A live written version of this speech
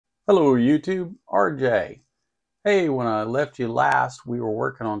Hello YouTube, RJ. Hey, when I left you last, we were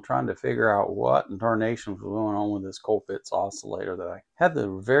working on trying to figure out what in tarnation was going on with this Colpitts oscillator that I had the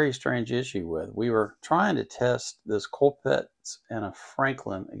very strange issue with. We were trying to test this Colpitts and a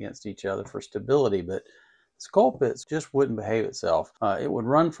Franklin against each other for stability, but this Colpitts just wouldn't behave itself. It would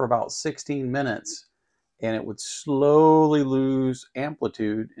run for about 16 minutes and it would slowly lose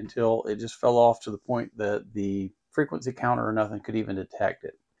amplitude until it just fell off to the point that the frequency counter or nothing could even detect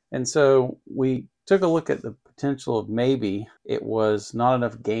it. And so we took a look at the potential of maybe it was not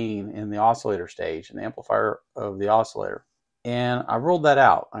enough gain in the oscillator stage, in the amplifier of the oscillator. And I ruled that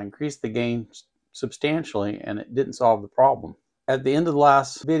out. I increased the gain substantially and it didn't solve the problem. At the end of the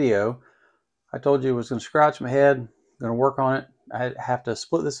last video, I told you I was going to scratch my head, going to work on it. I have to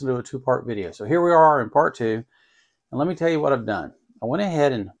split this into a two-part video. So here we are in part two. And let me tell you what I've done. I went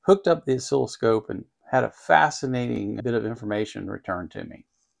ahead and hooked up the oscilloscope and had a fascinating bit of information returned to me.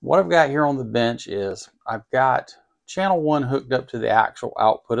 What I've got here on the bench is I've got channel 1 hooked up to the actual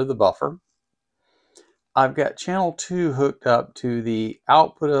output of the buffer. I've got channel 2 hooked up to the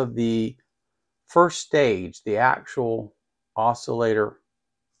output of the first stage, the actual oscillator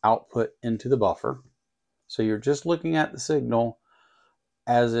output into the buffer. So you're just looking at the signal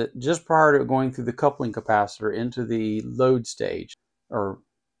as it just prior to going through the coupling capacitor into the load stage, or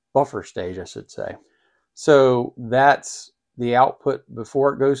buffer stage, I should say. So that's the output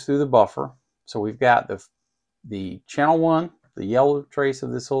before it goes through the buffer. So we've got the channel 1, the yellow trace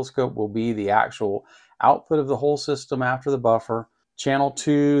of the oscilloscope will be the actual output of the whole system after the buffer. Channel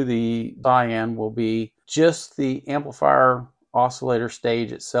 2, the cyan, will be just the amplifier oscillator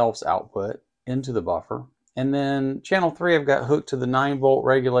stage itself's output into the buffer. And then channel 3 I've got hooked to the 9-volt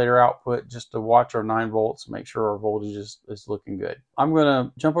regulator output just to watch our 9 volts, make sure our voltage is looking good. I'm going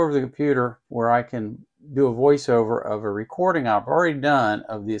to jump over to the computer where I can do a voiceover of a recording I've already done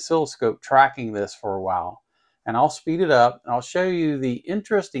of the oscilloscope tracking this for a while. And I'll speed it up and I'll show you the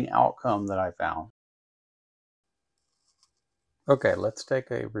interesting outcome that I found. Okay, let's take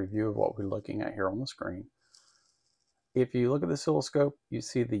a review of what we're looking at here on the screen. If you look at the oscilloscope, you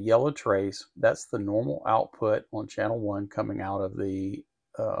see the yellow trace. That's the normal output on channel 1 coming out of the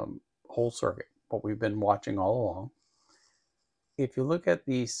whole circuit, what we've been watching all along. If you look at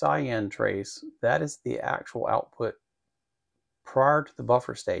the cyan trace, that is the actual output prior to the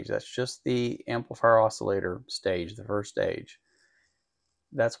buffer stage. That's just the amplifier oscillator stage, the first stage.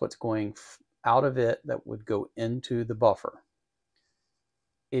 That's what's going out of it that would go into the buffer.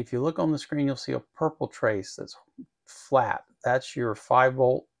 If you look on the screen, you'll see a purple trace that's flat. That's your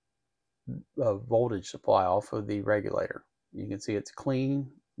 5-volt voltage supply off of the regulator. You can see it's clean,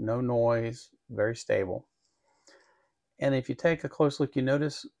 no noise, very stable. And if you take a close look, you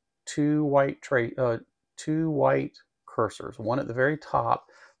notice two white cursors, one at the very top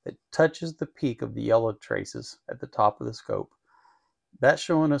that touches the peak of the yellow traces at the top of the scope. That's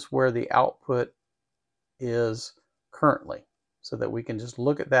showing us where the output is currently, so that we can just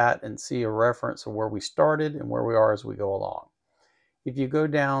look at that and see a reference of where we started and where we are as we go along. If you go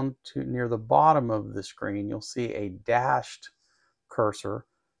down to near the bottom of the screen, you'll see a dashed cursor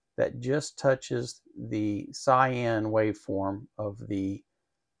that just touches the cyan waveform of the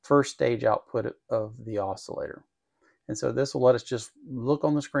first stage output of the oscillator. And so this will let us just look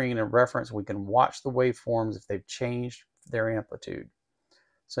on the screen and reference. We can watch the waveforms if they've changed their amplitude.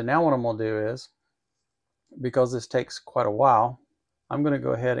 So now what I'm going to do is, because this takes quite a while, I'm going to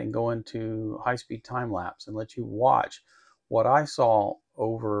go ahead and go into high-speed time lapse and let you watch what I saw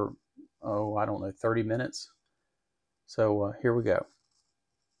over, I don't know, 30 minutes. So here we go.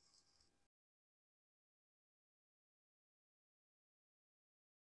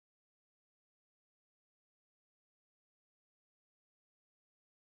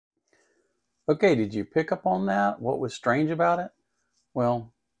 Okay, did you pick up on that? What was strange about it?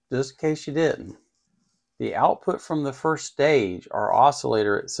 Well, just in case you didn't, the output from the first stage, our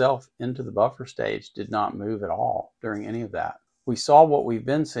oscillator itself into the buffer stage, did not move at all during any of that. We saw what we've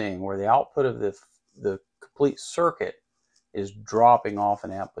been seeing, where the output of the complete circuit is dropping off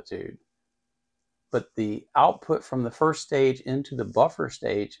in amplitude. But the output from the first stage into the buffer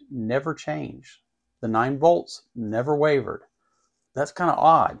stage never changed. The 9 volts never wavered. That's kind of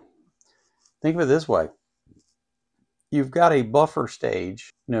odd. Think of it this way. You've got a buffer stage,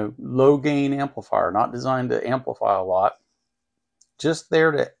 low gain amplifier, not designed to amplify a lot, just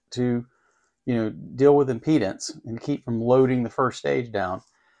there to deal with impedance and keep from loading the first stage down,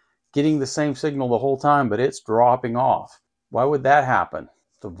 getting the same signal the whole time, but it's dropping off. Why would that happen?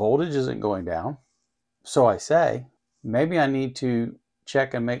 The voltage isn't going down. So I say, maybe I need to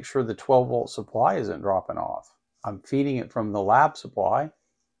check and make sure the 12-volt supply isn't dropping off. I'm feeding it from the lab supply.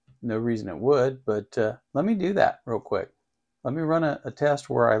 No reason it would, but let me do that real quick. Let me run a test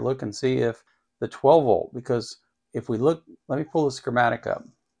where I look and see if the 12 volt, because if we look, let me pull the schematic up,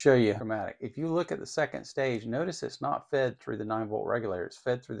 show you schematic. If you look at the second stage, notice it's not fed through the 9-volt regulator. It's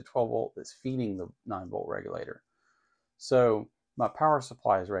fed through the 12 volt that's feeding the 9-volt regulator. So my power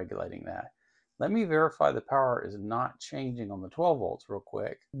supply is regulating that. Let me verify the power is not changing on the 12 volts real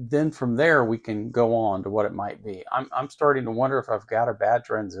quick. Then from there, we can go on to what it might be. I'm starting to wonder if I've got a bad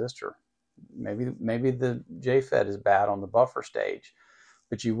transistor. Maybe the JFET is bad on the buffer stage.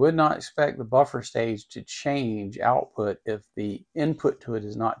 But you would not expect the buffer stage to change output if the input to it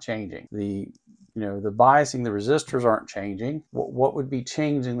is not changing. The biasing, the resistors aren't changing. What would be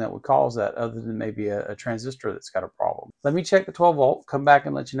changing that would cause that other than maybe a transistor that's got a problem? Let me check the 12 volt, come back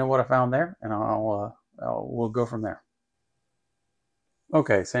and let you know what I found there, and we'll go from there.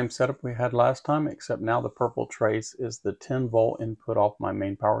 Okay, same setup we had last time, except now the purple trace is the 10 volt input off my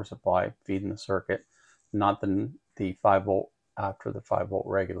main power supply feeding the circuit, not the 5 volt after the 5 volt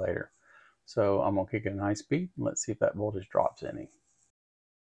regulator. So I'm going to kick it in high speed and let's see if that voltage drops any.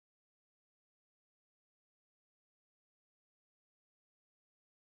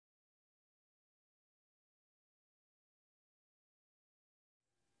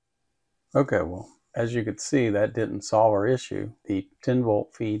 Okay, well, as you could see, that didn't solve our issue. The 10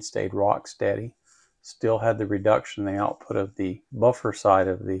 volt feed stayed rock steady, still had the reduction in the output of the buffer side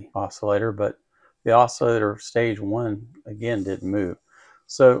of the oscillator, but the oscillator stage 1 again didn't move.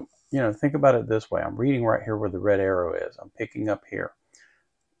 So, think about it this way. I'm reading right here where the red arrow is. I'm picking up here.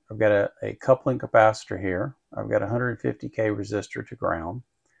 I've got a coupling capacitor here. I've got a 150K resistor to ground.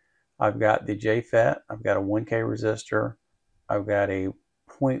 I've got the JFET. I've got a 1K resistor. I've got a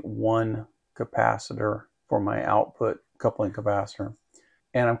 0.1 capacitor for my output coupling capacitor.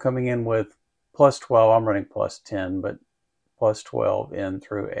 And I'm coming in with plus 12. I'm running plus 10, but plus 12 in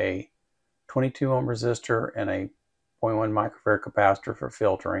through a 22 ohm resistor and a 0.1 microfarad capacitor for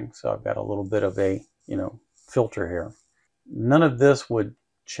filtering. So I've got a little bit of a, filter here. None of this would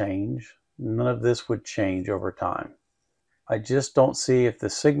change. None of this would change over time. I just don't see if the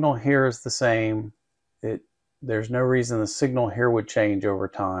signal here is the same. There's no reason the signal here would change over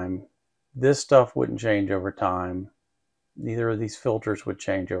time. This stuff wouldn't change over time. Neither of these filters would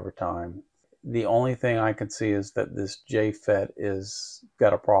change over time. The only thing I can see is that this JFET is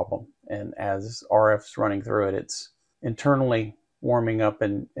got a problem. And as RF's running through it, it's internally warming up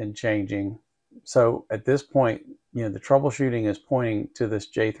and changing. So at this point, the troubleshooting is pointing to this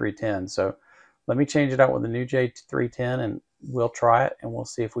J310. So let me change it out with the new J310 and we'll try it and we'll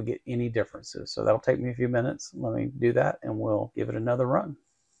see if we get any differences. So that'll take me a few minutes. Let me do that and we'll give it another run.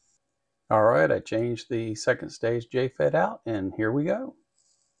 All right, I changed the second stage JFET out and here we go.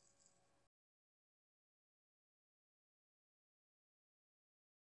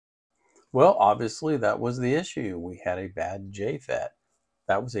 Well, obviously that was the issue. We had a bad JFET.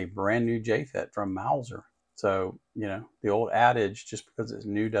 That was a brand new JFET from Mauser. So, the old adage, just because it's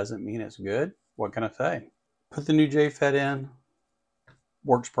new doesn't mean it's good. What can I say? Put the new JFET in,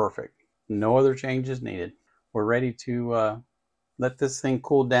 works perfect. No other changes needed. We're ready to let this thing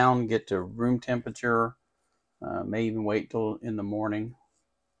cool down, get to room temperature, may even wait till in the morning,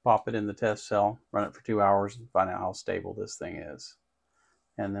 pop it in the test cell, run it for 2 hours and find out how stable this thing is.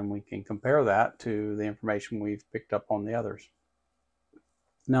 And then we can compare that to the information we've picked up on the others.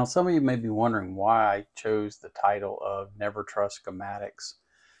 Now, some of you may be wondering why I chose the title of Never Trust Schematics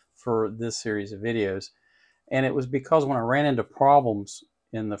for this series of videos. And it was because when I ran into problems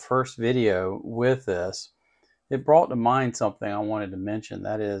in the first video with this, it brought to mind something I wanted to mention.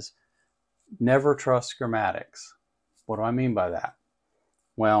 That is, never trust schematics. What do I mean by that?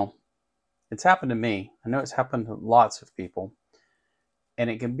 Well, it's happened to me. I know it's happened to lots of people. And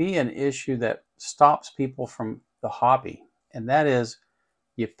it can be an issue that stops people from the hobby. And that is,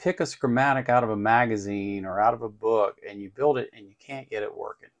 you pick a schematic out of a magazine or out of a book and you build it and you can't get it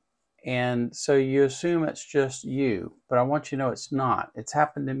working. And so you assume it's just you, but I want you to know it's not. It's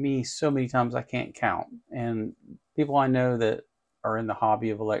happened to me so many times I can't count. And people I know that are in the hobby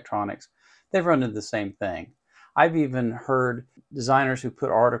of electronics, they've run into the same thing. I've even heard designers who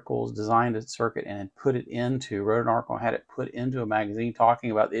put articles, designed a circuit and wrote an article and had it put into a magazine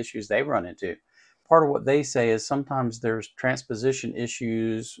talking about the issues they've run into. Part of what they say is sometimes there's transposition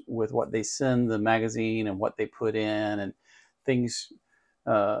issues with what they send the magazine and what they put in, and things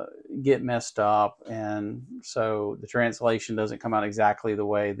get messed up, and so the translation doesn't come out exactly the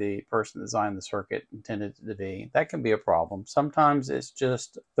way the person that designed the circuit intended it to be. That can be a problem. Sometimes it's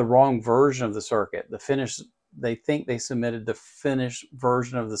just the wrong version of the circuit. They think they submitted the finished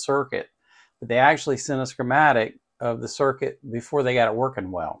version of the circuit, but they actually sent a schematic of the circuit before they got it working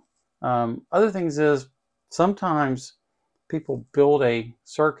well. Other things is sometimes people build a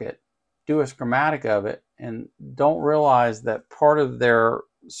circuit, do a schematic of it, and don't realize that part of their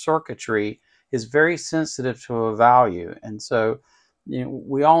circuitry is very sensitive to a value. And so,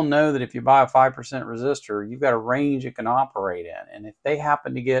 we all know that if you buy a 5% resistor, you've got a range it can operate in. And if they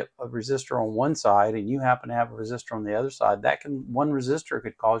happen to get a resistor on one side and you happen to have a resistor on the other side, one resistor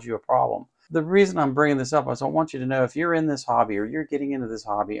could cause you a problem. The reason I'm bringing this up is I want you to know, if you're in this hobby or you're getting into this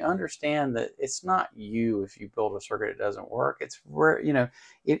hobby, understand that it's not you if you build a circuit that doesn't work. It's where,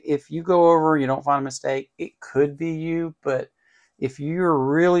 if you go over and you don't find a mistake, it could be you, but if you're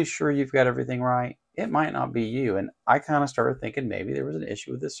really sure you've got everything right, it might not be you. And I kind of started thinking maybe there was an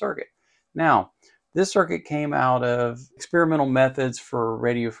issue with this circuit. Now, this circuit came out of experimental methods for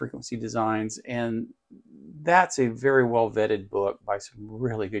radio frequency designs, and that's a very well vetted book by some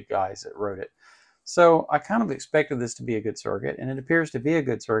really good guys that wrote it. So I kind of expected this to be a good circuit, and it appears to be a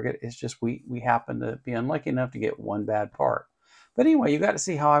good circuit. It's just we happen to be unlucky enough to get one bad part. But anyway, you got to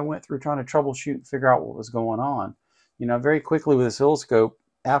see how I went through trying to troubleshoot and figure out what was going on. Very quickly with this oscilloscope,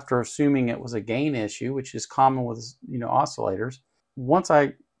 after assuming it was a gain issue, which is common with oscillators, once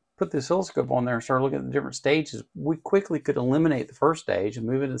I put the oscilloscope on there and started looking at the different stages, we quickly could eliminate the first stage and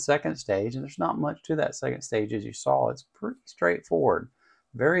move into the second stage. And there's not much to that second stage, as you saw. It's pretty straightforward.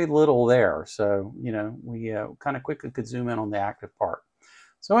 Very little there. So, we kind of quickly could zoom in on the active part.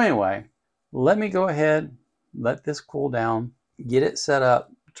 So anyway, let me go ahead, let this cool down, get it set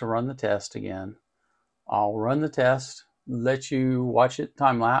up to run the test again. I'll run the test, let you watch it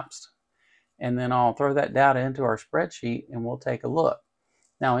time-lapsed, and then I'll throw that data into our spreadsheet and we'll take a look.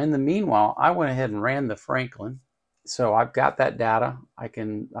 Now, in the meanwhile, I went ahead and ran the Franklin. So I've got that data.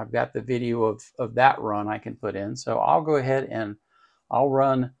 I've got the video of that run I can put in. So I'll go ahead and I'll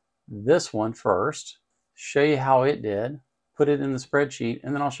run this one first, show you how it did, put it in the spreadsheet,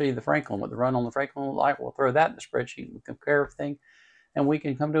 and then I'll show you the Franklin, what the run on the Franklin looked like. We'll throw that in the spreadsheet and compare everything, and we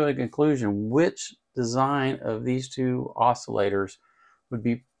can come to a conclusion which design of these two oscillators would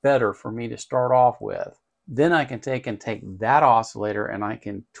be better for me to start off with. Then I can take that oscillator and I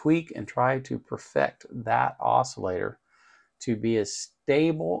can tweak and try to perfect that oscillator to be as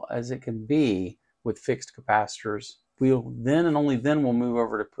stable as it can be with fixed capacitors. We'll then and only then we'll move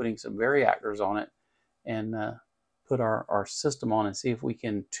over to putting some variactors on it and put our system on and see if we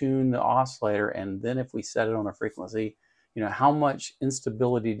can tune the oscillator. And then if we set it on a frequency, how much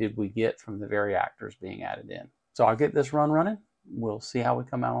instability did we get from the variactors being added in. So I'll get this run running. We'll see how we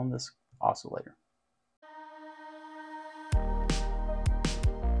come out on this oscillator.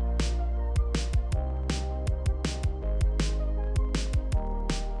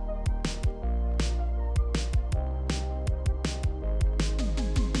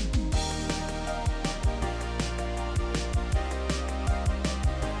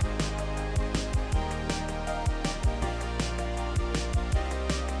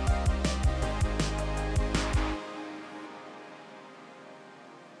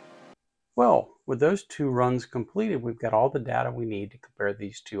 Well, with those two runs completed, we've got all the data we need to compare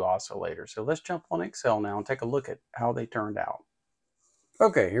these two oscillators. So let's jump on Excel now and take a look at how they turned out.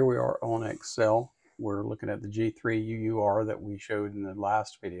 Okay, here we are on Excel. We're looking at the G3 UUR that we showed in the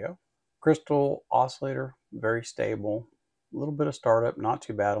last video. Crystal oscillator, very stable. A little bit of startup, not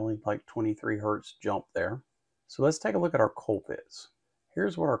too bad, only like 23 Hertz jump there. So let's take a look at our Colpitts.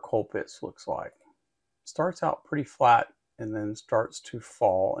 Here's what our Colpitts looks like. Starts out pretty flat and then starts to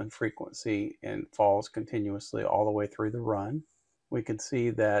fall in frequency and falls continuously all the way through the run. We can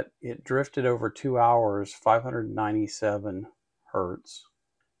see that it drifted over 2 hours, 597 Hertz.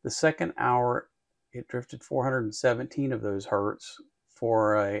 The second hour, it drifted 417 of those Hertz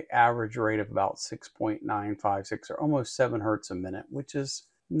for an average rate of about 6.956 or almost 7 Hertz a minute, which is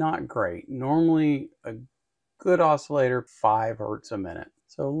not great. Normally, a good oscillator, 5 Hertz a minute.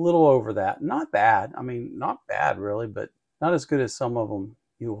 So a little over that. Not bad. I mean, not bad really, but not as good as some of them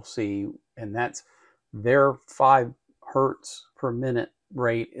you will see. And that's their 5 Hertz per minute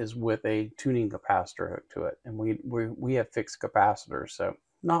rate is with a tuning capacitor hooked to it. And we have fixed capacitors. So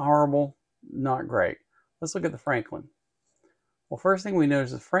not horrible, not great. Let's look at the Franklin. Well, first thing we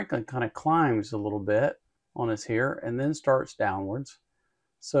notice is the Franklin kind of climbs a little bit on us here and then starts downwards.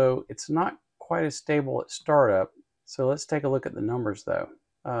 So it's not quite as stable at startup. So let's take a look at the numbers though.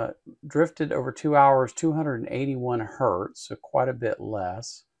 Drifted over 2 hours, 281 Hertz, so quite a bit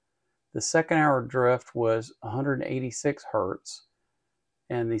less. The second hour drift was 186 Hertz,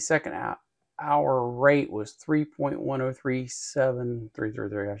 and the second hour rate was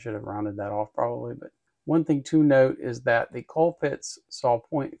 3.1037333. I should have rounded that off probably, but one thing to note is that the Colpitts saw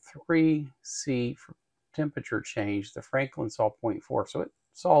 0.3 C for temperature change. The Franklin saw 0.4, so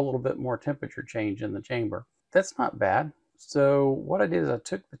saw a little bit more temperature change in the chamber. That's not bad. So what I did is I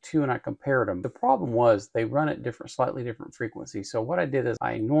took the two and I compared them. The problem was they run at slightly different frequencies. So what I did is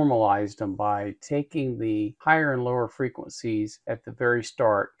I normalized them by taking the higher and lower frequencies at the very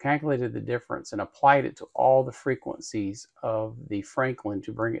start, calculated the difference, and applied it to all the frequencies of the Franklin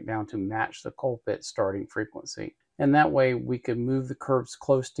to bring it down to match the coal pit starting frequency. And that way we could move the curves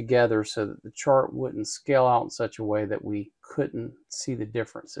close together so that the chart wouldn't scale out in such a way that we couldn't see the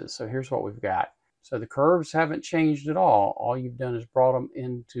differences. So here's what we've got. So the curves haven't changed at all. All you've done is brought them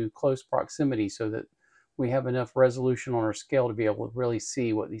into close proximity so that we have enough resolution on our scale to be able to really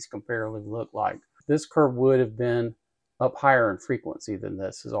see what these comparatively look like. This curve would have been up higher in frequency than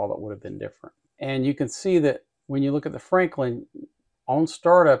this, is all that would have been different. And you can see that when you look at the Franklin, on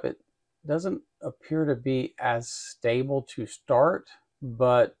startup, it doesn't appear to be as stable to start,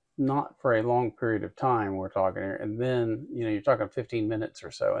 but not for a long period of time we're talking here. And then, you know, you're talking 15 minutes or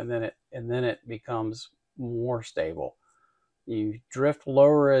so, and then it becomes more stable. You drift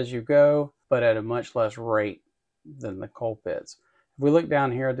lower as you go, but at a much less rate than the coal pits. If we look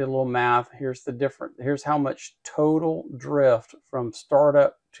down here, I did a little math. Here's how much total drift from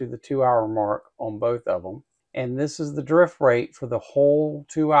startup to the 2-hour mark on both of them. And this is the drift rate for the whole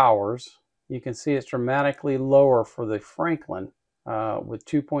 2 hours. You can see it's dramatically lower for the Franklin, with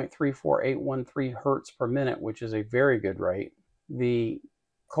 2.34813 hertz per minute, which is a very good rate. The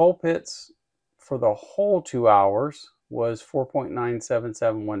coal pits for the whole 2 hours was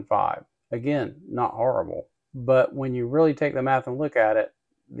 4.97715. Again, not horrible. But when you really take the math and look at it,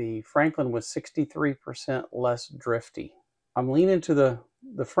 the Franklin was 63% less drifty. I'm leaning to the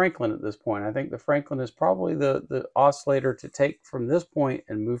Franklin at this point. I think the Franklin is probably the oscillator to take from this point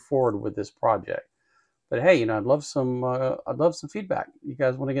and move forward with this project. But hey, you know, I'd love some feedback. You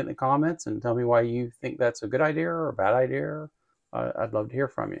guys want to get in the comments and tell me why you think that's a good idea or a bad idea? I'd love to hear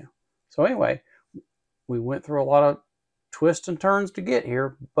from you. So anyway, we went through a lot of twists and turns to get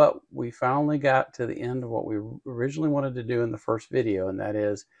here, but we finally got to the end of what we originally wanted to do in the first video, and that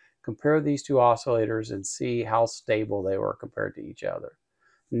is compare these two oscillators and see how stable they were compared to each other.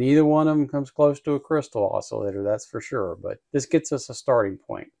 Neither one of them comes close to a crystal oscillator, that's for sure, but this gets us a starting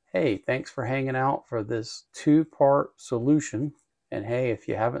point. Hey, thanks for hanging out for this 2-part solution. And hey, if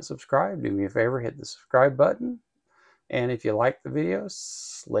you haven't subscribed, do me a favor, hit the subscribe button. And if you like the video,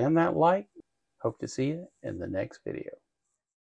 slam that like. Hope to see you in the next video.